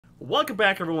Welcome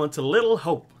back, everyone, to Little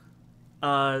Hope.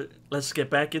 Let's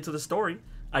get back into the story.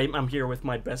 I'm here with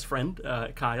my best friend,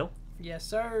 Kyle. Yes,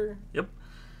 sir. Yep.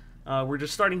 We're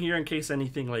just starting here in case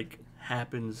anything, like,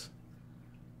 happens.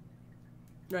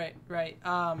 Right.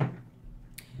 I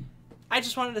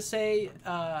just wanted to say,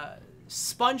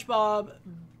 SpongeBob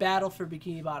Battle for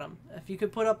Bikini Bottom. If you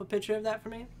could put up a picture of that for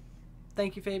me.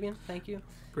 Thank you, Fabian. Thank you.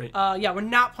 Great. Yeah, we're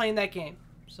not playing that game.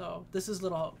 So, this is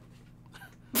Little Hope.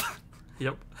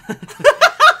 Yep.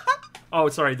 Oh,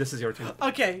 sorry, this is your turn.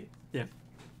 Okay. Yeah.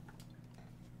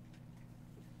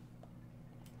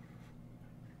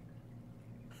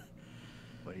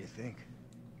 What do you think?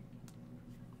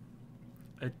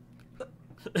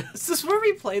 Is this where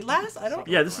we played last? I don't.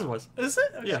 Yeah, this was. Is it?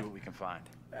 Okay. Yeah. See what we can find.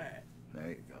 Alright. There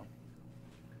you go.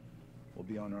 We'll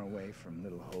be on our way from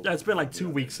Little Hope. Yeah, it's been like 2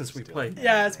 weeks since we played.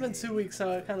 Yeah, it's been 2 weeks,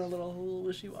 so I'm kind of a little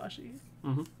wishy-washy.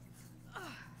 Mm-hmm.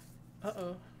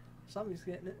 Uh-oh. Somebody's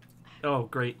getting it. Oh,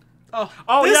 great. Oh,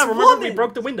 yeah, remember woman! we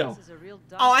broke the window.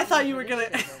 Oh, I thought you were gonna...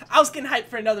 I was getting hyped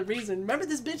for another reason. Remember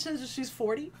this bitch says she's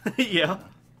 40? Yeah.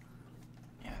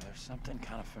 Yeah, there's something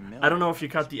kind of familiar. I don't know if you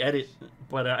caught the edit,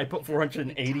 but I put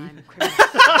 480. No,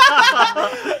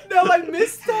 I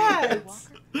missed that!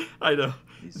 I know.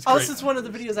 Oh, this is one of the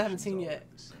videos I haven't seen yet.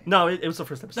 No, it was the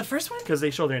first episode. The first one? Because they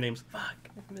show their names. Fuck,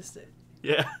 I missed it.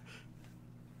 Yeah.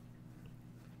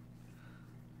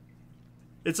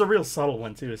 It's a real subtle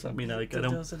one, too, so I mean, like, I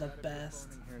don't... Those are the best.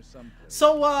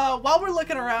 So, while we're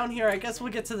looking around here, I guess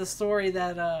we'll get to the story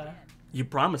that, You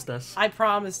promised us. I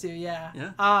promised you, yeah.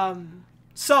 Yeah.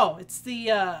 So, it's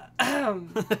the,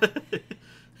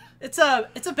 It's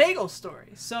a bagel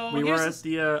story. So we were at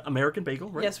the American Bagel,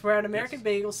 right? Yes, we're at American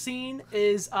Bagel. Scene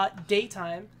is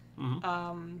daytime,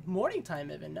 Mm-hmm. morning time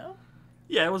even, no?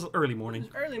 Yeah, it was early morning.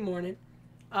 Early morning.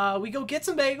 We go get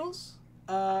some bagels.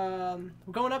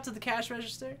 We're going up to the cash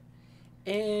register,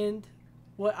 and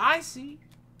what I see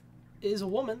is a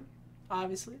woman,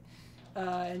 obviously,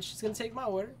 and she's gonna take my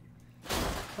order.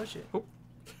 Oh shit! Oh.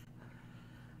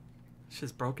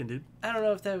 Shit's broken, dude. I don't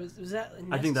know if that was that necessary?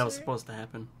 I think that was supposed to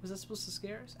happen. Was that supposed to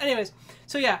scare us? Anyways,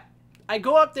 so yeah, I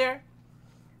go up there.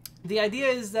 The idea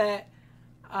is that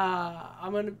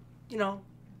I'm gonna,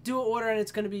 do an order and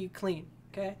it's gonna be clean.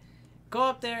 Okay, go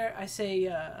up there. I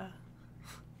say,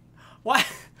 why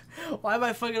am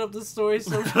I fucking up the story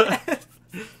so bad?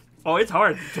 Oh, it's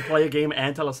hard to play a game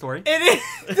and tell a story. It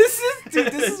is.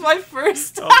 This is my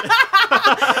first time.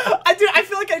 I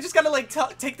feel like I just gotta like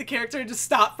take the character and just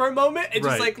stop for a moment and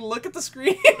just like look at the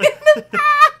screen.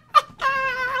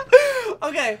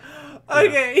 Okay.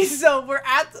 Yeah. So we're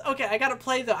at. Okay, I gotta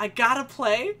play though. I gotta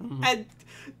play, and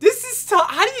this is tough.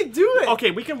 How do you do it?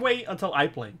 Okay, we can wait until I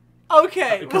play.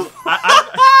 Okay.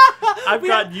 I've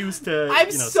got used to.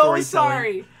 I'm so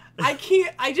sorry. I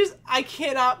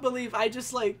cannot believe I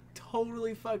just like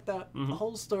totally fucked up the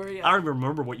whole story up. I don't even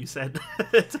remember what you said.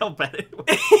 That's how bad it was.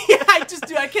 Yeah,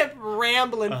 I kept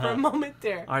rambling for a moment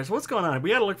there. All right, so what's going on? We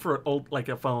gotta look for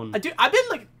a phone.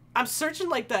 I'm searching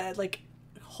like the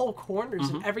whole corners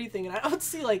and everything, and I don't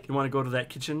see like. You want to go to that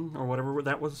kitchen or whatever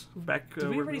that was back? Did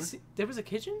we already see? There was a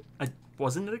kitchen.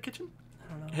 Wasn't it a kitchen?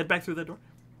 I don't know. Head back through that door.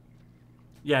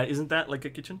 Yeah, isn't that like a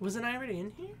kitchen? Wasn't I already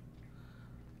in here?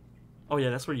 Oh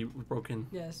yeah, that's where you broke in.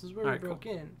 Yeah, this is where we broke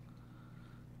in.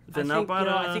 Then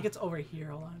I think it's over here.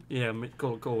 Hold on. Yeah,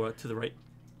 go to the right.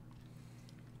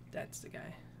 That's the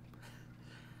guy.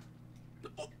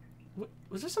 Oh,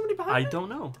 was there somebody behind me? I don't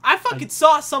know. I fucking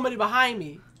saw somebody behind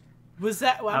me. Was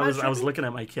that? I was looking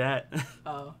at my cat.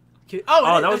 Oh.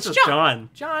 Oh, that was just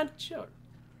John. John, sure.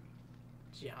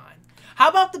 John. How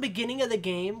about the beginning of the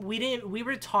game? We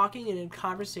were talking and in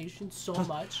conversation so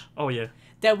much. Oh yeah.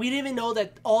 That we didn't even know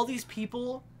that all these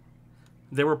people.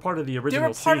 They were part of the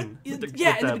original scene. In the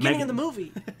beginning of the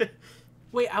movie.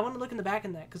 Wait, I want to look in the back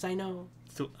in that because I know.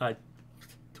 Too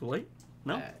late?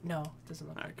 No. No, it doesn't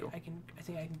look like cool. it. I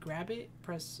think I can grab it,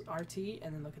 press RT,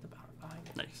 and then look at the behind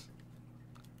it. Nice.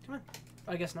 Come on.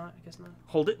 I guess not.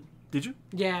 Hold it. Did you?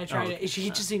 Yeah, I tried it. He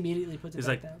just immediately puts it He's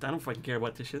back like, down. I don't fucking care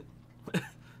about this shit.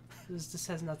 This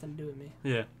has nothing to do with me.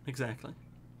 Yeah, exactly.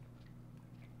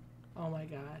 Oh my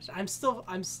gosh, I'm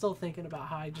still thinking about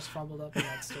how I just fumbled up in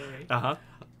that story.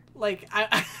 Like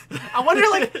I wonder,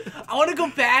 I want to go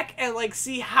back and like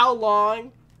see how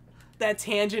long that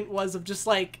tangent was of just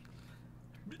like.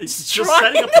 It's just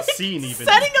setting up the scene, even.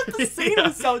 Setting up the scene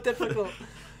was so difficult.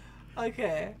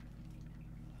 Okay.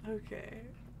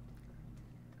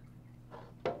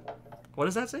 What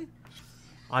does that say?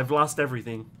 I've lost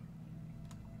everything.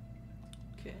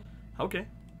 Okay.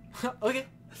 Okay.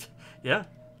 Yeah.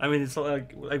 I mean, it's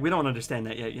like we don't understand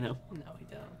that yet, No, we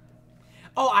don't.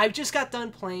 Oh, I just got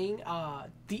done playing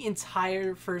the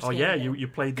entire first Oh game. yeah, you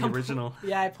played the original.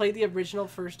 Yeah, I played the original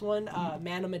first one,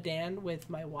 Man of Medan, with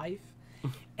my wife.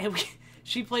 And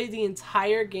she played the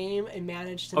entire game and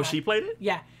managed to Oh, she played it?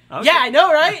 Yeah. Okay. Yeah, I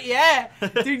know, right? Yeah.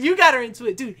 Dude, you got her into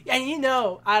it. Dude, and you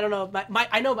know, I don't know,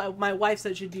 I know my wife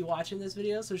said she'd be watching this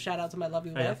video, so shout out to my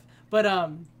lovely wife. Yeah.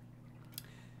 But,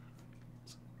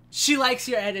 she likes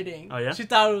your editing. Oh, yeah? She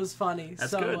thought it was funny.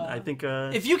 That's so, good. I think...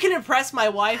 if you can impress my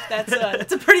wife, that's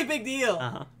a pretty big deal.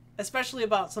 Uh-huh. Especially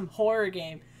about some horror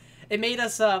game. It made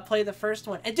us play the first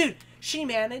one. And, dude, she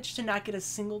managed to not get a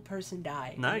single person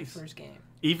die in the first game.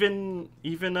 Even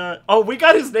oh, we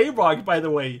got his name wrong, by the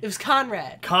way. It was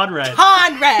Conrad. Conrad.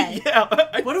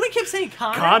 Yeah. What do we keep saying,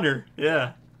 Connor? Connor,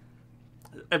 yeah.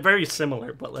 Very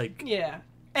similar, but like... Yeah.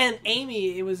 And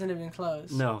Amy, it wasn't even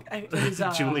close. No. It was,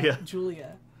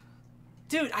 Julia.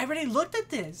 Dude, I already looked at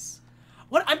this.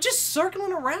 What? I'm just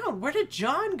circling around. Where did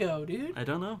John go, dude? I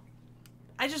don't know.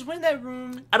 I just went in that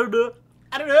room. I don't know.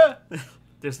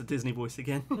 There's the Disney voice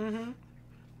again. Mm-hmm.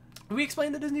 Did we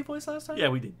explain the Disney voice last time? Yeah,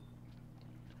 we did.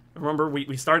 Remember,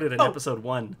 we started in episode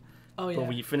 1. Oh, yeah. But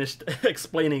we finished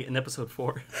explaining it in episode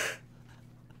 4.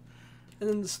 And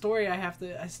then the story,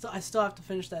 I still have to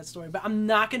finish that story. But I'm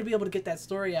not going to be able to get that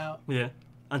story out. Yeah.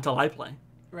 Until I play.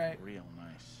 Right. Real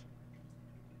nice.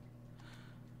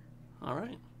 All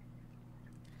right.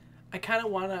 I kind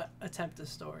of want to attempt the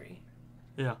story.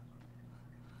 Yeah.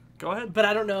 Go ahead. But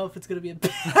I don't know if it's going to be a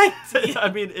bad idea. I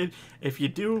mean, if you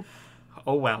do,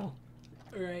 oh well.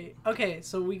 Right. Okay,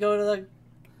 so we go to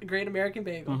the Great American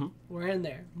Bagel. Mm-hmm. We're in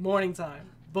there. Morning time.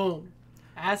 Boom.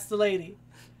 Ask the lady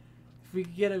if we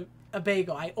could get a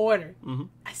bagel. I order. Mm-hmm.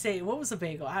 I say, what was a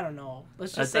bagel? I don't know.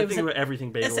 Let's just I say think it was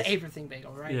everything bagels. It's an everything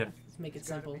bagel, right? Yeah. Let's make it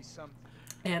simple.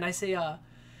 And I say,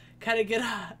 kind of get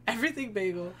a everything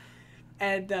bagel.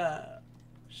 And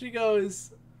she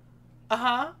goes,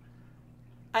 uh-huh.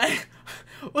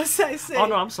 What's I say? Oh,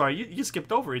 no, I'm sorry. You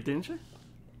skipped over it, didn't you?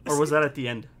 Or was that at the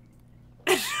end?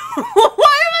 Why am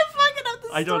I fucking up the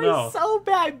story I don't know. so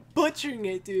bad? Butchering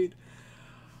it, dude.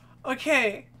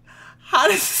 Okay. How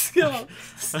does this go?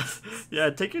 Yeah,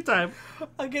 take your time.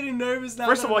 I'm getting nervous now.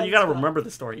 First of all, you gotta remember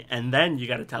the story, and then you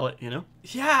gotta tell it, you know?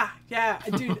 Yeah,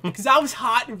 dude. Because I was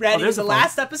hot and ready in the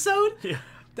last episode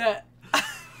that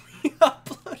we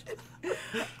uploaded.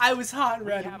 I was hot and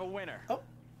ready. We have a winner. Oh.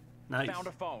 Nice. Found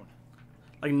a phone.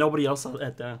 Like nobody else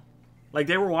at the... Like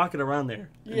they were walking around there,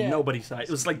 and nobody saw it.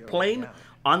 It was like plain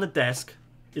on the desk.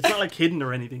 It's not like hidden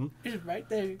or anything. It's right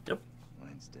there. Yep.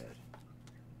 Mine's dead.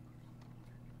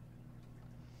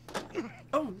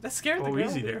 Oh, that scared the girl. Oh,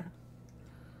 easy there.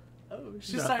 Oh,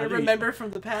 she's starting to remember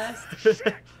from the past.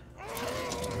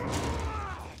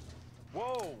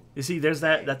 Whoa. You see, there's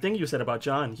that thing you said about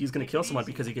John. He's gonna kill someone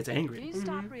because he gets angry. Can you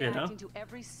stop reacting You know? to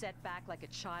every setback like a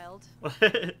child?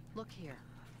 Look here.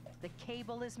 The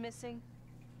cable is missing.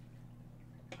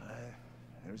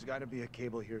 There's got to be a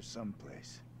cable here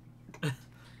someplace.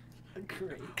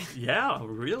 Great. Yeah,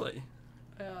 really.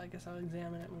 Well, I guess I'll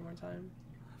examine it one more time.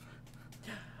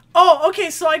 Oh, okay.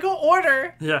 So I go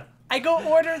order. Yeah. I go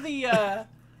order the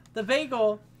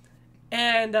bagel,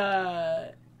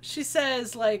 and she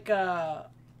says like,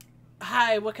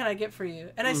 "Hi, what can I get for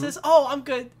you?" And I says, "Oh, I'm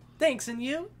good, thanks." And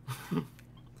you?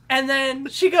 And then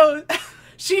she goes,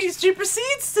 she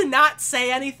proceeds to not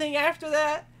say anything after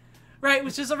that, right?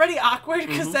 Which is already awkward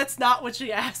because that's not what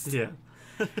she asked. Yeah.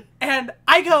 And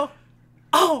I go,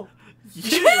 "Oh, you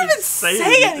didn't even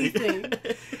say anything."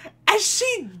 And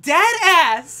she dead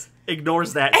ass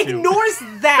ignores that too. Ignores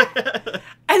that.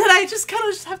 And then I just kind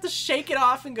of just have to shake it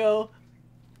off and go,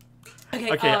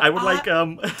 okay, I would like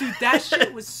dude, that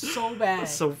shit was so bad.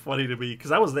 It's so funny to me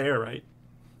because I was there, right?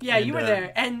 Yeah, And, you were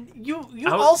there, and you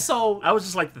I was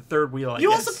just like the third wheel, I you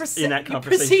guess, also in that you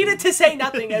conversation. proceeded to say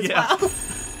nothing as Yeah. well.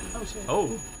 Oh shit.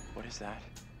 Oh, What is that?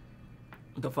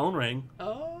 the phone rang.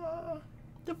 Oh.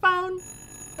 The phone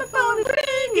is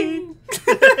ringing.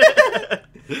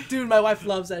 Dude, my wife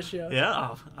loves that show. Yeah,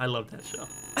 oh, I love that show.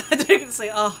 They're gonna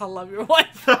say, "Oh, I love your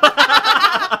wife."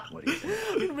 What do you think?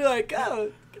 You're gonna be like,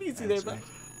 "Oh, get easy there, That's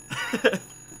bud." right.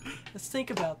 Let's think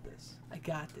about this. I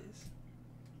got this.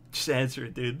 Just answer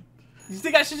it, dude. You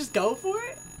think I should just go for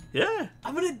it? Yeah,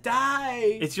 I'm gonna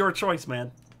die. it's your choice,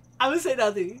 man. I'm gonna say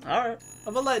nothing. All right.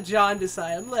 I'm gonna let John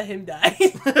decide. I'm gonna let him die.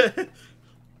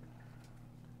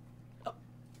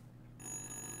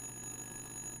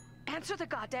 Answer the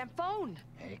goddamn phone.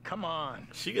 Hey, come on.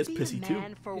 She gets Be pissy a too.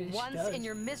 man for Yeah, she once does. in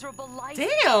your miserable life. Damn.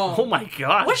 Oh my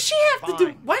god. What does she have to do?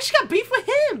 Fine. Why she got beef with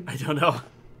him? I don't know.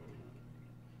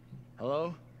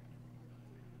 Hello?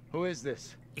 Who is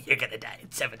this? You're gonna die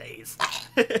in 7 days.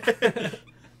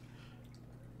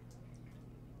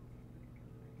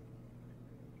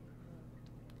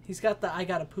 He's got the I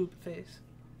gotta poop face.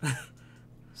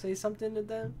 Say something to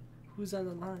them. Who's on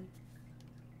the line?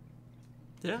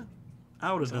 Yeah,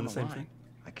 I would have done the same thing.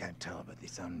 I can't tell, but they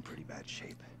sound in pretty bad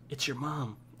shape. It's your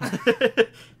mom.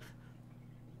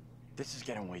 This is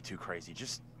getting way too crazy.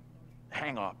 Just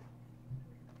hang up.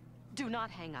 Do not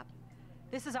hang up.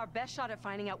 This is our best shot at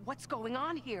finding out what's going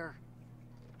on here.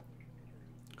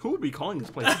 Who would be calling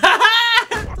this place?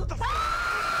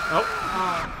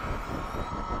 Oh.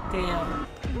 Damn.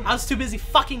 I was too busy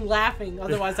fucking laughing,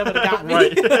 otherwise that would have got me.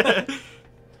 Right.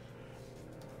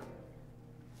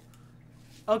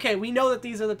 Okay, we know that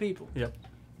these are the people. Yep.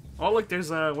 Oh look, there's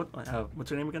what's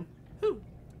her name again? Who?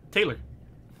 Taylor.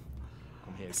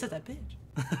 Come here. I said that bitch.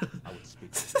 I would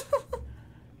speak to you.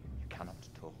 You cannot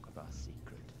talk of our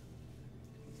secret.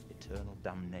 Eternal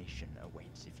damnation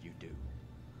awaits if you do.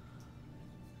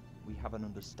 We have an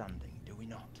understanding, do we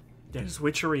not? There's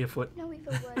witchery afoot. No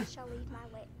evil word shall leave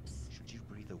my lips. Should you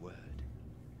breathe a word,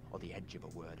 or the edge of a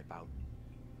word about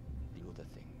the other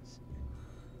things,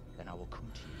 then I will come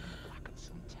to you in the black of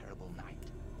some terrible night,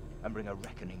 and bring a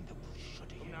reckoning that will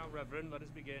shudder you. Now, Reverend, let us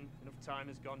begin. Enough time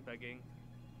has gone begging.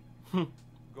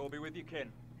 Go be with you,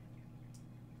 kin.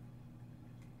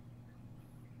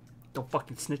 Don't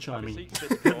fucking snitch on me. Beseech this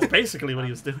That's court basically what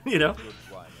he was doing, you know? good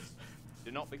wine.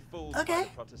 Do not be fooled Okay. by the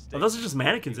protestation. Oh, those are just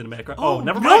mannequins in the background. Oh, Oh,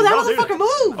 never no, mind. that No, motherfucker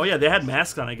moved! Oh yeah, they had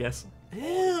masks on, I guess.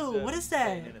 Ew, what is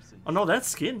that? Innocent. Oh no, that's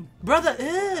skin. Brother,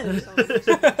 ew.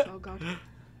 Oh God,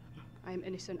 I am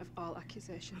innocent of all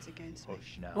accusations against me.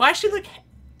 Hush now. Why she look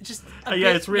just a Yeah,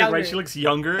 bit it's weird, younger? right? She looks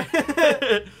younger.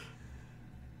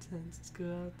 Let's go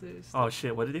out there. Oh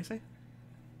shit, what did he say?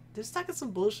 They're just talking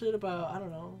some bullshit about, I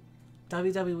don't know,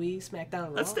 WWE, SmackDown, and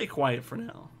Raw. Let's stay quiet for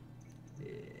now. We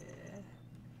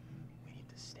need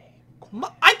to stay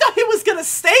I thought he was gonna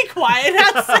stay quiet,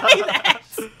 not say that.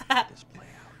 this play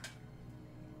out.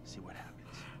 See what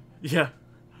happens. Yeah,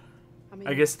 mean,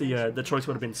 I guess the choice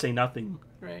would have been say nothing.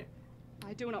 Right.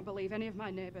 I do not believe any of my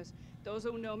neighbours. Those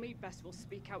who know me best will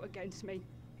speak out against me.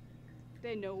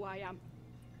 They know who I am.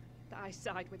 That I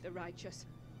side with the righteous.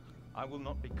 I will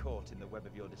not be caught in the web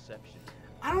of your deception.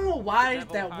 I don't know why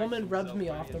that woman rubbed me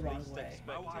off the wrong way.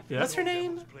 Yeah. What's her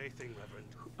name?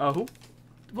 Who?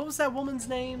 What was that woman's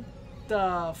name? The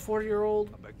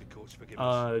 40-year-old. I beg the court's forgiveness.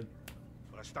 I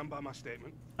I stand by my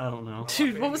statement. don't know.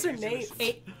 Dude, what was her name?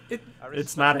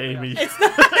 It's not Amy. It's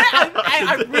not.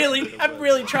 I'm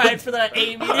really trying for that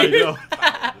Amy. I know.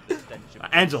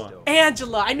 Angela.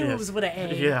 Angela. I knew it Yes. was with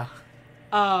an A.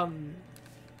 Yeah.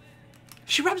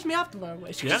 She rubs me off the wrong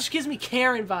way. She Yeah? just gives me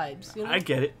Karen vibes. You know? I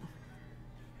get it.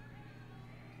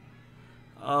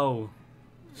 Oh.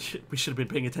 Shit, we should have been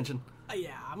paying attention.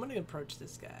 Yeah, I'm gonna approach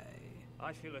this guy.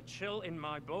 I feel a chill in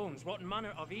my bones. What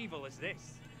manner of evil is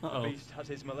this? Uh-oh. The beast has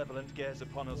his malevolent gaze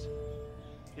upon us.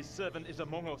 His servant is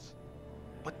among us.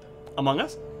 Among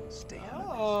Us? Stay out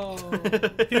Oh.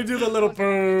 You do the little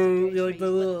boom. You like the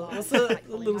little. What's the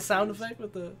little sound effect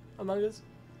with the Among Us?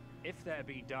 If there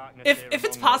be darkness If here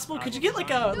it's among us, possible, I could you will get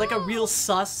find like a real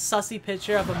sussy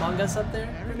picture of Among Us up there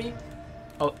for me?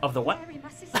 Oh, of the what? Mary, my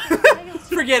sister failed.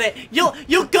 Forget it.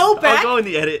 You'll go back. I'll go in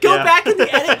the edit. Go yeah. back in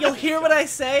the edit. You'll hear what I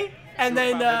say, and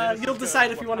then you'll decide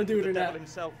if you want to do it or The not. devil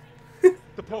himself.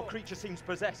 The poor creature seems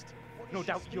possessed. No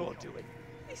doubt you're doing.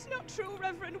 It's not true,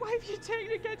 Reverend. Why have you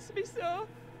taken against me so?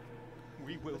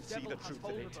 We will see the truth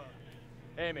of it.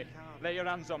 Amy, lay your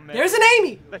hands on me. There's an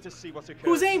Amy. Let us see what occurs.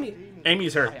 W's Amy?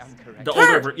 Amy's her. I am correct. The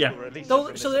Her! older, yeah.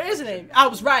 So there is an Amy. I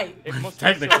was right. It must be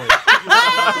Technically. so. You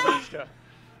have reached her.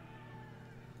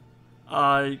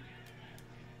 I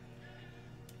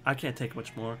can't take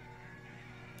much more.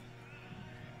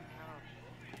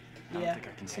 I don't Yeah, think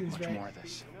I can take seems much right. more of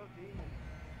this.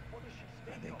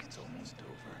 I think it's almost over.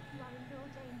 You are in no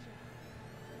danger.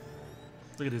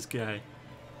 Look at this guy.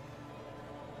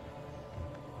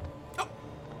 A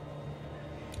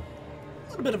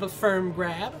little bit of a firm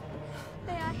grab.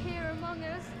 They are here among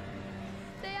us.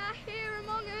 They are here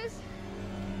among us.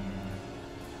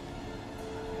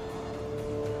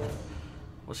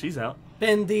 Well, she's out.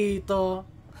 Bendito.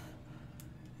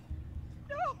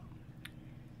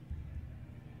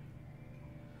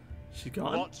 She's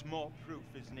gone. What more proof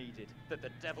is needed that the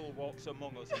devil walks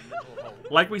among us in little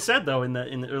holes? Like we said though in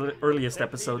the earliest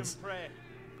episodes,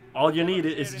 all you need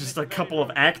is just a couple of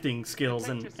acting skills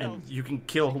and you can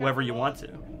kill whoever you want to.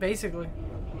 Basically.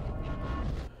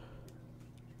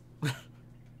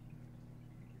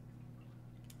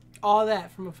 All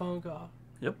that from a phone call.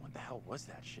 Yep. What the hell was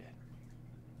that shit?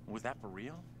 Was that for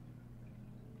real?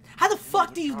 How the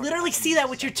fuck do you literally see that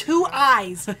with your two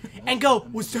eyes and go,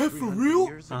 was that for real?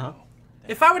 Uh-huh.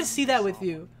 If I were to see that with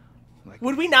you,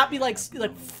 Would we not be like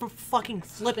fucking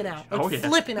flipping out? Like Oh, yeah.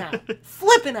 flipping out.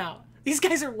 Flipping out. These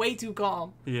guys are way too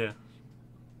calm. Yeah.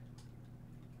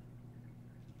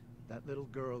 That little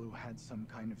girl who had some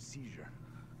kind of seizure.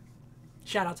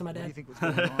 Shout out to my What do you dad. think was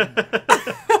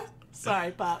going on?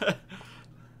 Sorry, Pop.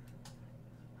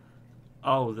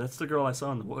 Oh, that's the girl I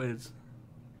saw in the woods.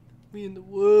 We in the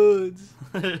woods.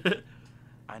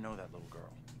 I know that little girl.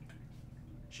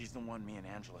 She's the one me and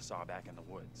Angela saw back in the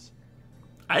woods.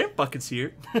 I didn't fucking see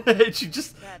her. She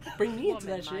just... That Bring me into woman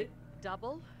that shit. might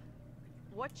double?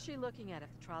 What's she looking at if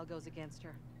the trial goes against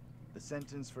her? The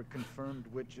sentence for confirmed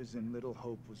witches in Little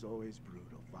Hope was always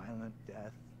brutal. Violent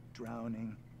death,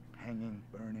 drowning, hanging,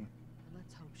 burning.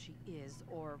 Let's hope she is,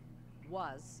 or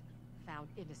was, found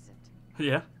innocent.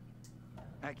 Yeah.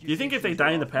 Do you think if they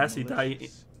die in the past, they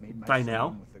die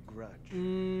now? With a grudge.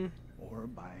 Mm, Or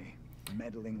by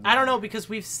meddling. I don't know with- because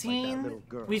we've that seen little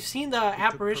girl the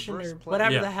apparition perverse or pleasure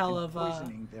whatever Yeah. the hell in of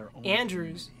poisoning their own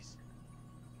Andrews. communities.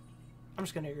 I'm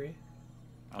just gonna agree.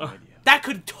 I'm with you. That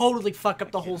could totally fuck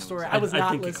up the That kid whole knows story. that. I was I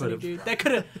not think it listening, could've. dude. That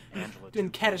could have Angela been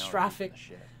took catastrophic. the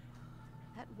shit.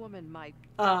 That woman might.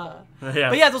 Yeah, Yeah.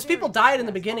 but yeah, those people died in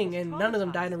the beginning, and none of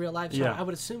them died in real life. So Yeah. I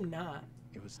would assume not.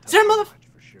 It was Is there a tough to mother? watch,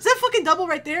 for sure. Is that fucking double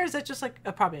right there? Is that just like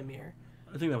probably a mirror?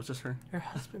 I think that was just her. Her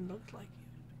husband looked like you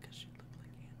because she looked like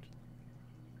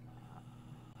Angela.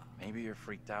 Maybe you're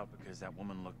freaked out because that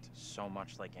woman looked so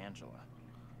much like Angela.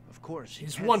 Of course, you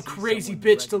She's can't one see crazy someone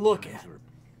you bitch to look recognize at. or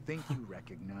think you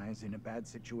recognize in a bad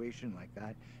situation like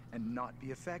that and not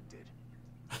be affected.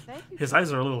 Thank you. His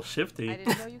eyes are a little shifty. I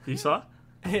didn't know you You could. saw?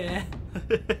 Yeah.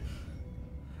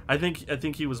 I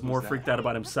think he was more that? freaked out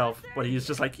about himself, but he's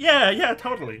just like, yeah,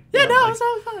 totally. Yeah, You know, no, like, it's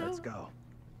all fine. Let's go.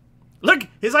 Look,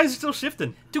 his eyes are still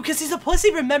shifting. Dude, because he's a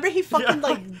pussy. Remember, he fucking Yeah.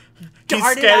 like He's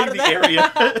darted out of scanning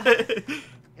that. the area.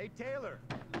 Hey, Taylor,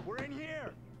 we're in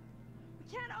here.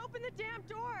 We can't open the damn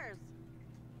doors.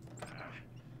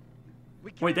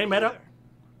 We Wait, they can't met up? either.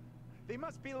 They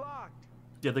must be locked.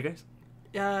 The other guys?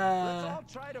 Let's Uh, all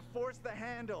try to force the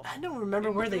handle. I don't remember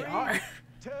In where they 3, are.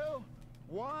 2,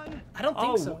 1. I don't think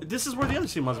Oh, so. this is where the other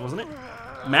scene was, wasn't it?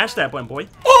 Mash that button, boy.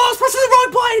 Oh, I was pressing the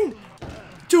wrong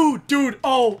button! Dude,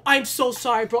 oh, I'm so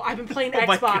sorry, bro. I've been playing Oh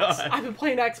my Xbox. God. I've been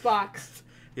playing Xbox.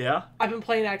 Yeah? I've been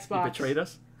playing You Xbox. betrayed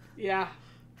us? Yeah.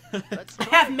 Let's I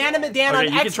have Man of Medan on Okay,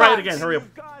 Xbox. you can try it again. Hurry up.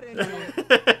 You've got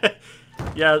it.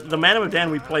 Yeah, the Man of Medan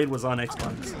we played was on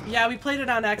Xbox. Yeah, we played it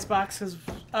on Xbox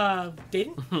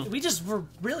because, we just were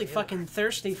really fucking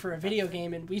thirsty for a video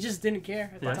game and we just didn't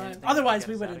care at Yeah. the time. Otherwise,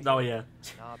 we would have. Oh, yeah.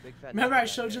 Remember I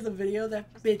showed you the video?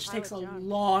 That bitch takes a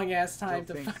long ass time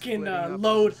to Don't think fucking splitting up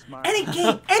load is smart. any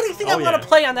game, anything I Oh, want yeah. to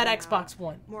play on that Xbox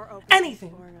One. More open Anything.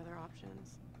 to exploring other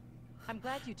options. I'm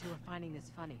glad you two are finding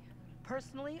this funny.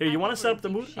 Personally, Here, you want want to set up the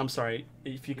mood? I'm sorry.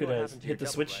 If you could hit the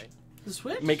switch. The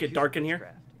Switch? Make it dark in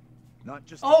here. Not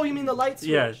just Oh, you mean the light switch?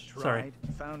 Yeah, tried, sorry.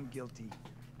 found guilty,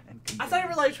 and I thought you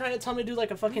were like trying to tell me to do like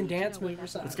a fucking dance move or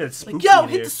Let's something. get it spooky Like, yo, in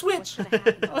hit here. the switch! What's gonna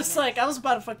happen I was like, I was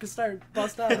about to fucking start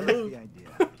bust out I a like move. the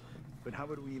idea. But how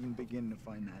would we even begin to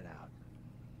find that out?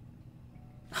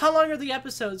 How long are the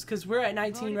episodes? Because we're at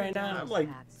 19 right now. I'm like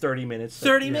 30 minutes.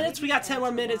 30 Yeah. minutes? We got 10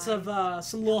 more minutes of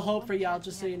some little hope for y'all,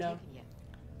 just so you know.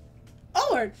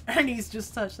 Oh, Ernie's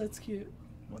just touched. That's cute.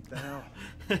 What the hell?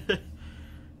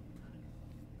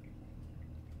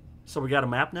 So we got a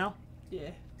map now?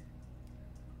 Yeah.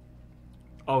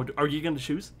 Oh, are you going to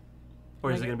choose?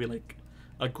 Or is it Like going to be like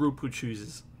a group who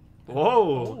chooses? Whoa.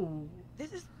 Oh.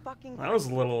 This is fucking. That was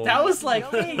a little... That was like,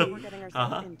 We don't know what hey, we're getting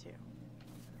ourselves Uh-huh. into.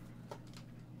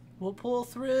 we'll pull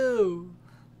through.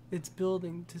 It's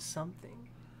building to something.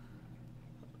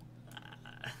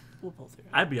 We'll pull through.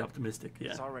 I'd be optimistic,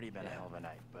 yeah. It's already been a hell of a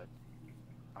night, but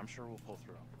I'm sure we'll pull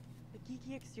through. The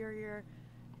geeky exterior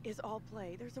is all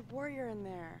play. There's a warrior in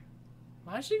there.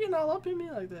 Why is she getting all up in me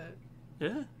like that?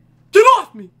 Yeah. Get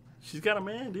off me! She's got a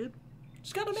man, dude.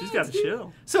 She's got a man. She's got to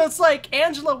chill. So it's like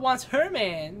Angela wants her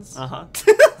man's. Uh-huh.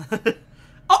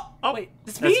 Oh, wait.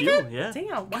 It's me That's you, again? yeah.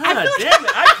 Damn. God I feel damn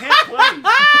it, I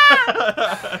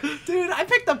can't play. Dude, I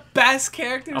picked the best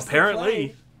characters to Apparently.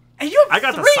 play. And you have I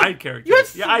got three. the side characters. You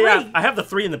have yeah, three. I have the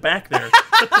 3 in the back there.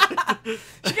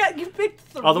 You picked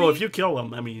 3. Although if you kill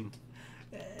them, I mean,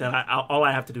 then all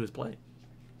I have to do is play.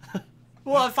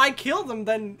 Well, if I kill them,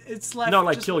 then it's left. No,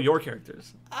 like just... kill your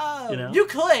characters. Oh, you know? you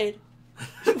could.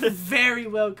 You very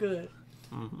well could.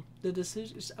 Mm-hmm. The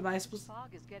decision. Am I supposed to? Fog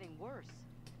is getting worse.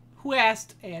 Who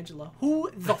asked Angela? Who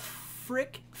the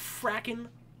fracking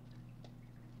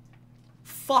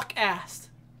fuck asked?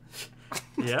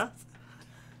 Yeah?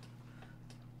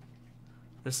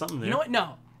 There's something there. You know what?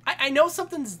 No, I know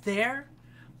something's there,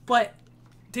 but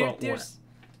But what?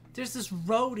 there's this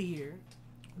road here.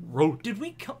 Road. Did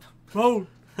we come? Road.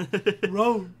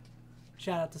 Road.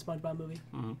 Shout out to SpongeBob movie.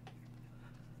 Mm-hmm.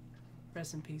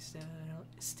 Rest in peace,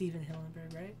 Steven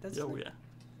Hillenburg, right? That's Oh, yeah.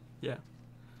 Yeah.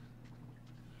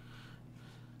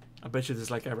 I bet you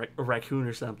there's like a raccoon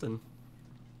or something.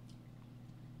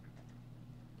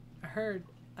 I heard.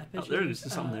 I bet there you it is.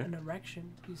 There's something there. An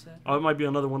erection, you said. Oh, it might be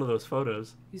another one of those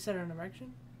photos. You said an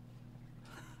erection?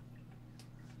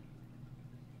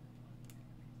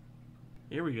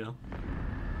 Here we go.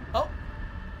 Oh!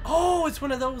 Oh, it's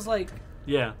one of those, like...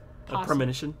 Yeah. A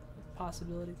premonition.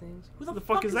 Possibility things. Who the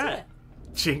fuck is that?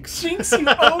 Jinx. Jinx, you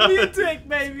owe me a dick,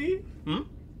 baby! Hmm?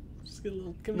 Just get a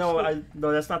little...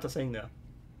 No, that's not the saying, though.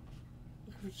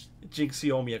 Jinx,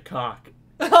 you owe me a cock.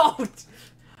 Oh!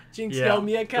 Jinx, you owe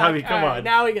me a cock. I mean, come on.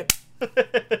 Now we get...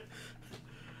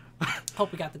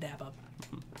 Hope we got the dab up.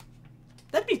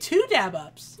 That'd be 2 dab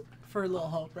ups for a little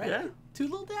Hope, right? Yeah. 2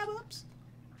 little dab ups?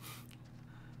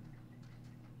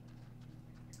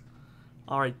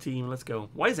 All right, team, let's go.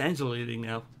 Why is Angela eating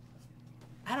now?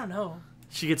 I don't know.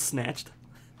 She gets snatched.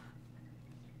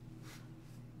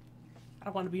 I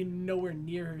don't want to be nowhere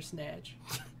near her snatch.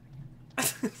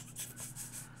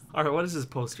 All right, what does this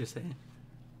poster say?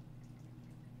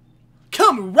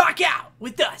 Come rock out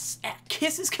with us at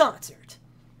Kiss's concert.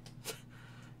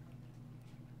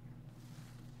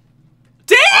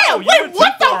 Damn! Oh, you went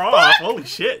what too the far fuck? off. Holy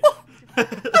shit.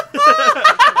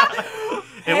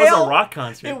 It was a rock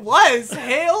concert. It was.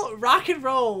 Hail rock and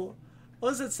roll.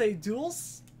 What does it say?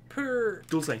 Dulce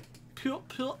Dulce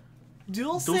periculum.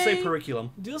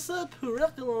 Dulce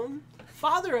periculum.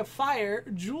 Father of Fire.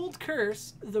 Jeweled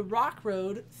Curse. The Rock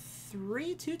Road.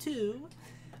 322.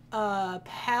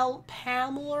 Palmyra.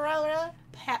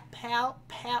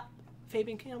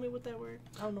 Fabian, can you help me with that word?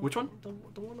 I don't know. Which one?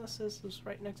 The one that says is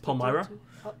right next to Palmyra?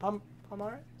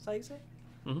 Palmyra? Is that how you say it?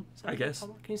 Mm-hmm. I guess.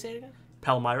 Can you say it again?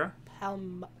 Palmyra?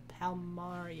 Palmyra.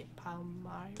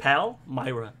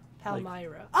 Palmyra.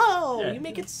 Palmyra. Oh, yeah. You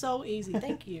make it so easy.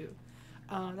 Thank you.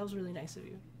 That was really nice of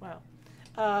you. Wow.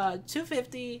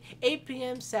 2:50, 8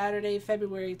 p.m. Saturday,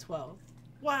 February 12th.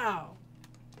 Wow.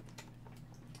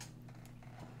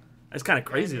 It's kind of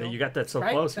crazy that you got that so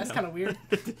right? close. That's kind of weird.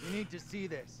 You need to see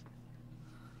this.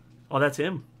 Oh, that's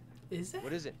him. Is it?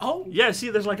 What is it? Oh. Yeah, see,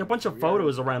 there's like a bunch of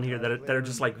photos around here that are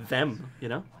just like them, you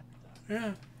know?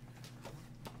 Yeah.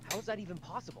 How is that even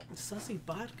possible? Sussy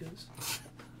vodkas.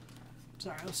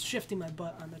 Sorry, I was shifting my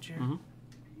butt on the chair. Mm-hmm.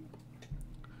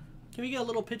 Can we get a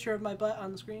little picture of my butt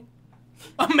on the screen?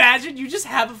 Imagine you just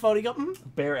have a photo. You go,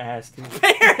 bare ass, dude.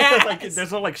 Bare ass. Like,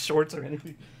 there's no like shorts or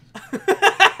anything.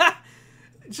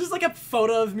 It's just like a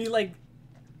photo of me like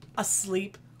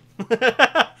asleep.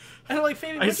 And I'm like,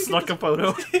 Fabian, I snuck a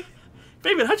photo.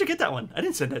 Fabian, how'd you get that one? I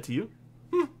didn't send that to you.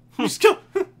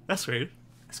 That's weird.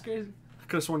 That's crazy. I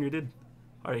could have sworn you did.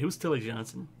 All right, who's Tilly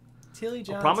Johnson? Tilly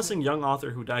Johnson. A promising young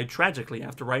author who died tragically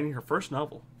after writing her first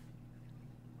novel.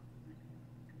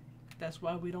 That's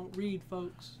why we don't read,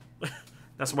 folks.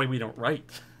 That's why we don't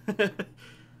write.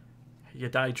 You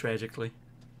died tragically.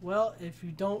 Well, if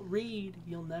you don't read,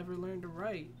 you'll never learn to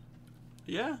write.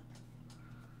 Yeah.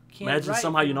 Can't Imagine write,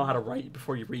 somehow you know how to write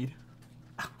before you read.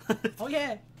 Oh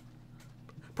yeah.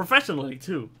 Professionally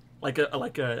too, like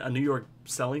a New York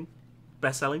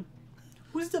best-selling.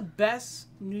 Who's the best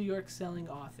New York selling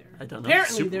author? I don't know.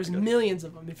 Apparently, there's millions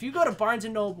of them. If you go to Barnes &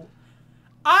 Noble,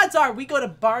 odds are we go to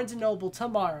Barnes & Noble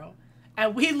tomorrow,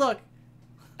 and we look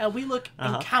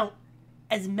and count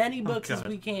as many books as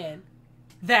we can.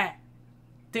 That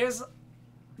there's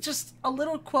just a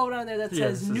little quote on there that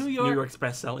says New York's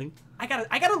best-selling. I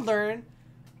gotta learn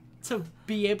to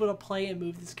be able to play and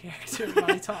move this character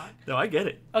when I talk. No, I get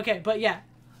it. Okay, but yeah,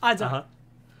 odds are.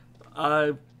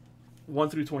 1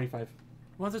 through 25.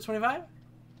 1 through 25?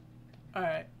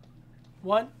 Alright.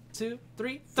 1, 2,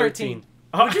 3, 13.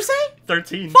 Oh, What'd you say?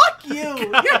 13. Fuck you!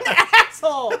 You're an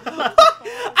asshole!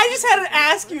 I just had to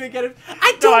ask you again.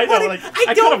 I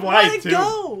don't want to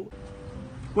go!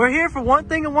 We're here for one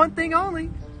thing and one thing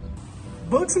only.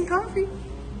 Books and coffee.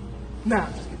 Nah,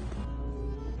 I'm just kidding.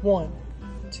 1,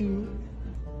 2,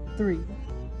 3,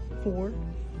 4,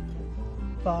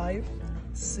 5,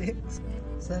 6,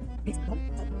 7, 8,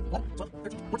 9, 10, 11, 12,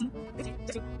 13, 14, 15,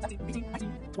 16, 17, 18, 19,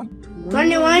 20, 21, 22, 23, 24, 25, 26, 27, 28,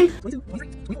 29,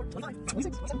 30,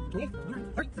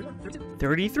 31, 32,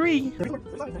 33, 34,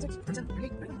 35, 36, 37,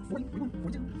 38, 39, 40, 41,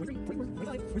 42, 43, 44,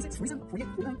 45, 46, 47, 48,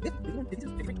 49, 50, 51,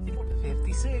 52, 53, 54,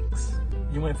 56.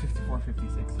 You went 54,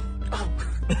 56. Oh,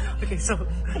 okay, so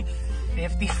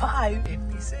 55,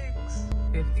 56,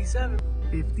 57,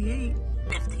 58,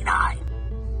 59,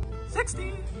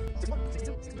 60, 61,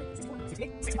 62, 63, 64,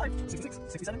 65, 66,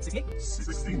 67, 68,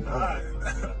 69,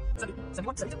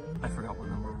 I forgot what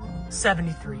number.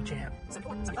 73, champ.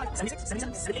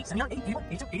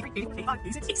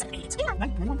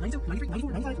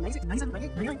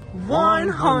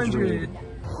 100.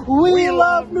 We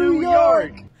love New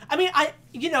York! I mean, I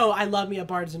love me a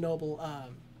Barnes & Noble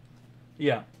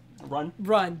Yeah. Run.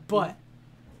 but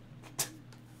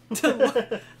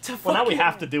Well, now we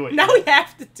have to do it. Now we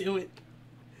have to do it.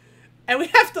 And we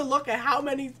have to look at how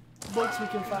many books we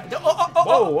can find.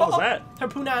 Whoa, what was that?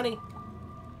 Harpoonani.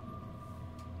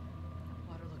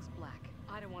 Water looks black.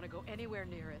 I don't want to go anywhere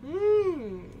near it.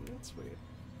 That's weird.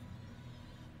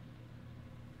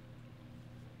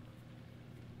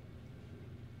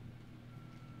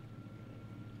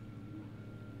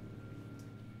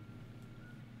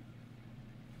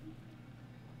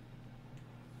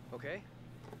 Okay.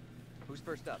 Who's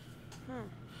first up?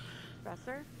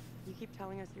 Professor, you keep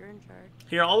telling us you're in charge.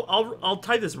 Here, I'll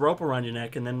tie this rope around your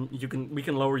neck, and then we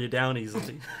can lower you down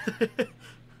easily.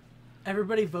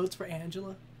 Everybody votes for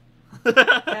Angela.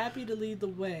 Happy to lead the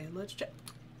way. Let's check.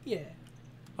 Yeah.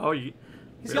 Oh, He's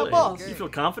really? got balls. You feel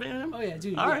confident in him? Oh yeah,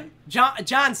 dude. All yeah. right.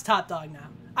 John's top dog now.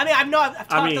 I mean, I've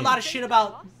talked a lot of shit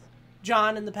about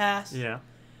John in the past. Yeah.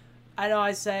 I know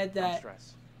I said Don't that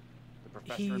stress. The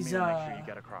professor he's and me will make sure you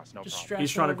get across, no problem. stressed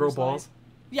He's trying to over grow his balls. life.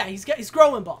 Yeah, he's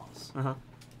growing balls. Uh huh.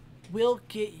 We'll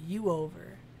get you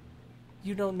over.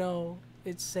 You don't know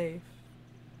it's safe.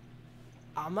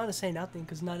 I'm gonna say nothing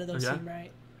because none of those seem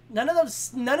right. None of those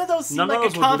seem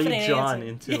like a confident would lead John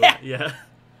answer. into Yeah. it. Yeah.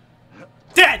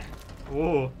 Dead.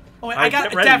 Whoa. Oh, wait, All right, I got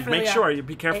get ready. definitely. Make sure you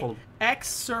be careful. X,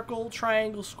 circle,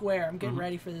 triangle, square. I'm getting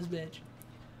ready for this bitch.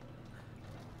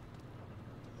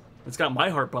 It's got my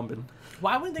heart bumping.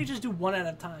 Why wouldn't they just do one at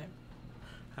a time?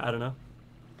 I don't know.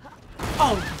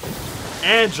 Oh.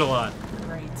 Angela.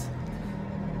 Great.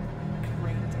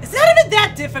 It's not even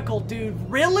that difficult, dude.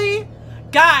 Really?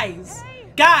 Guys.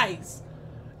 Guys.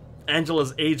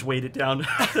 Angela's age weighted down.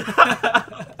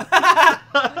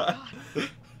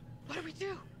 What do we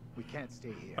do? We can't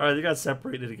stay here. All right, they got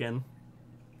separated again.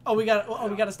 Oh, we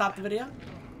gotta stop the video?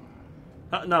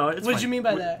 No, it's What did fine. you mean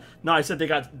by that? No, I said they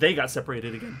got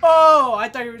separated again. Oh, I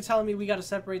thought you were telling me we gotta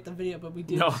separate the video, but we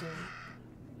did. No. So.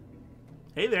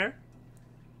 Hey there.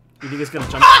 You think it's gonna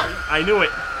jump? I knew it.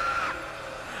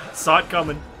 Saw it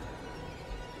coming.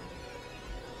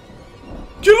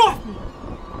 Get off me!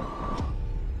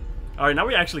 All right, now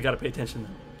we actually got to pay attention.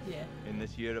 Yeah. In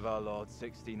this year of our Lord,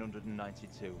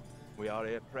 1692, we are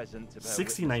here present to bear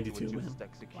 1692, witness to a man. just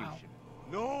execution.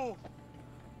 No!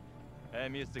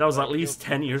 Amy is That was at declared least guilty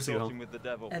 10 of years ago. consorting with the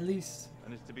devil, At least.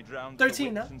 and is to be drowned 13,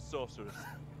 by no? witch and sorceress.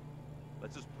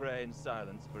 Let us pray in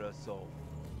silence for her soul.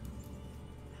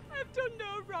 I've done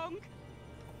no wrong.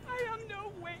 I am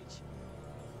no witch.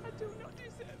 I do not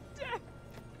deserve death.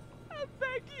 I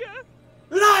beg you.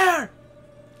 Liar!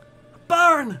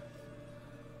 Burn!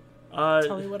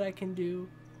 Tell me what I can do.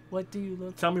 What do you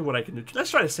look? Tell me what I can do. Let's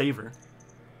try to save her.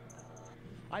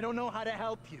 I don't know how to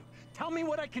help you. Tell me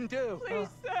what I can do. Please,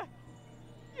 sir.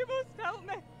 You must help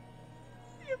me.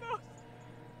 You must.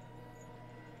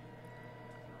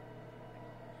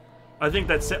 I think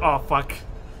that's it. Oh fuck!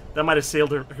 That might have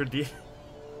sealed her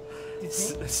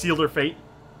sealed her fate.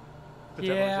 The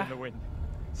devil is in the wind,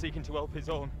 seeking to help his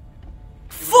own.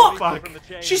 Fuck!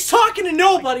 She's talking to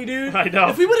nobody, dude. I know.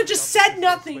 If we would have just said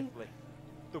nothing.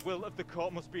 The will of the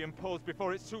court must be imposed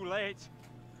before it's too late.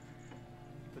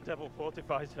 The devil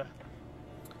fortifies her.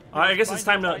 I guess it's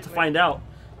time to find out.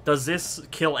 Does this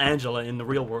kill Angela in the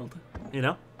real world? You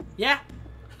know? Yeah.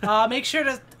 Make sure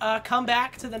to come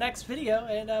back to the next video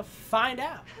and find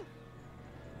out.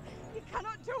 You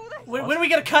cannot do this. When are we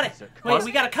gonna cut it? Wait,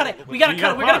 we gotta cut it. We gotta You cut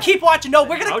it. gotta We're gonna pause. keep watching. No,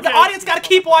 we're gonna. Okay. The audience gotta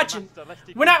keep watching.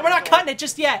 We're not cutting it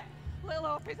just yet. Little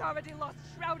Hope is already lost,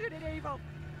 shrouded in evil.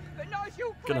 But not as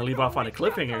you. Gonna leave off on a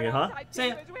cliffhanger, huh?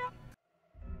 Say As we are.